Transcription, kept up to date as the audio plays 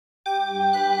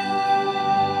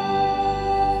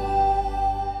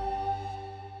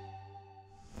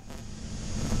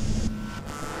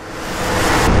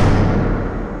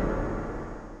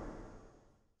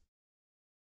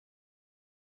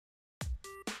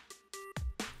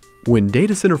When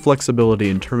data center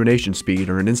flexibility and termination speed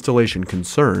are an installation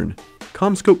concern,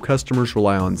 CommScope customers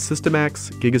rely on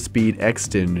SYSTIMAX, GigaSPEED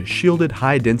X10 shielded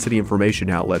high-density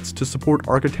information outlets to support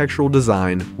architectural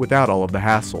design without all of the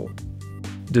hassle.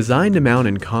 Designed to mount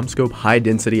in CommScope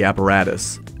high-density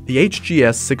apparatus, the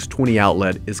HGS620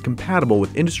 outlet is compatible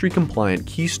with industry-compliant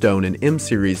Keystone and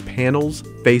M-Series panels,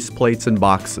 faceplates, and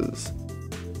boxes.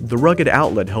 The rugged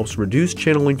outlet helps reduce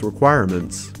channel length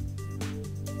requirements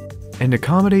and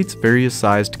accommodates various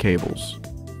sized cables.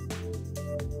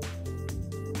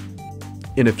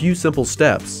 In a few simple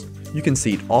steps, you can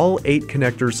seat all 8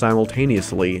 connectors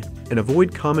simultaneously and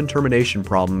avoid common termination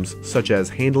problems such as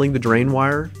handling the drain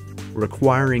wire,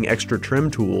 requiring extra trim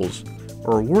tools,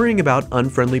 or worrying about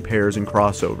unfriendly pairs and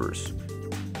crossovers.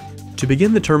 To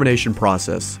begin the termination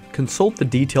process, consult the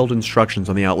detailed instructions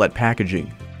on the outlet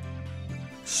packaging.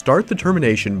 Start the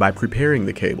termination by preparing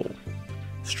the cable.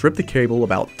 Strip the cable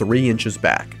about 3 inches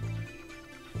back.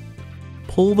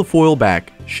 Pull the foil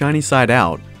back, shiny side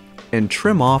out, and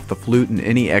trim off the flute and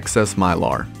any excess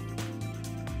mylar.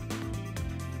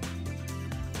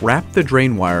 Wrap the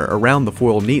drain wire around the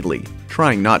foil neatly,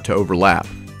 trying not to overlap.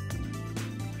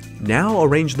 Now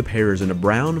arrange the pairs in a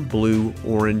brown, blue,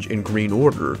 orange, and green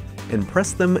order and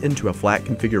press them into a flat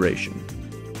configuration.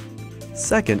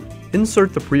 Second,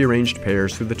 insert the prearranged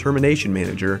pairs through the termination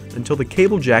manager until the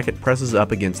cable jacket presses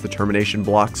up against the termination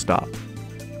block stop.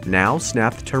 Now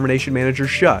snap the termination manager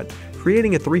shut,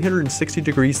 creating a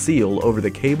 360-degree seal over the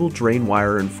cable, drain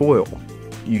wire, and foil.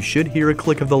 You should hear a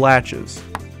click of the latches.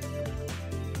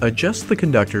 Adjust the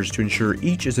conductors to ensure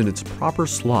each is in its proper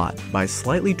slot by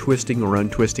slightly twisting or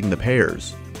untwisting the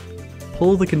pairs.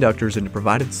 Pull the conductors into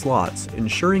provided slots,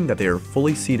 ensuring that they are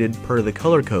fully seated per the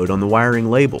color code on the wiring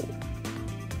label.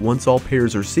 Once all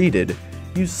pairs are seated,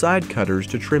 use side cutters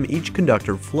to trim each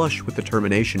conductor flush with the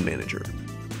termination manager.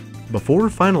 Before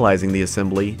finalizing the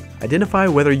assembly, identify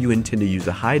whether you intend to use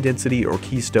a high-density or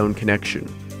Keystone connection.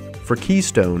 For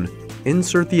Keystone,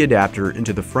 insert the adapter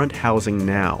into the front housing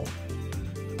now.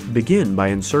 Begin by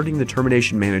inserting the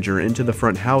termination manager into the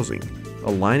front housing,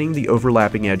 aligning the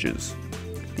overlapping edges.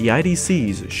 The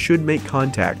IDCs should make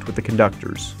contact with the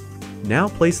conductors. Now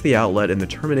place the outlet in the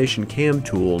termination cam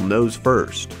tool nose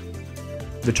first.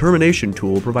 The termination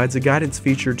tool provides a guidance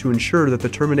feature to ensure that the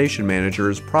termination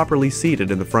manager is properly seated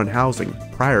in the front housing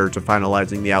prior to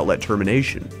finalizing the outlet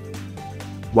termination.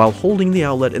 While holding the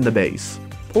outlet in the base,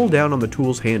 pull down on the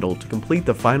tool's handle to complete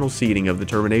the final seating of the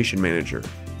termination manager.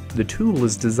 The tool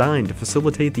is designed to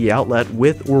facilitate the outlet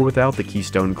with or without the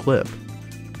Keystone clip.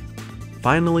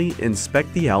 Finally,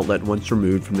 inspect the outlet once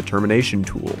removed from the termination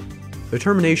tool. The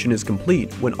termination is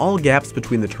complete when all gaps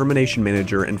between the termination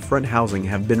manager and front housing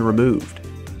have been removed.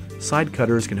 Side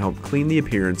cutters can help clean the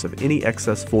appearance of any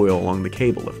excess foil along the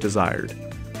cable if desired.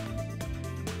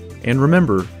 And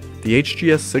remember, the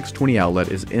HGS620 outlet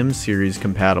is M-Series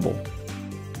compatible.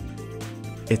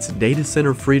 It's data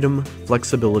center freedom,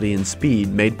 flexibility, and speed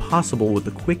made possible with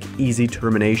the quick, easy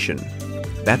termination.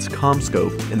 That's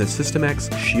CommScope and the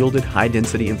SYSTIMAX shielded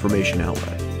high-density information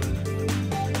outlet.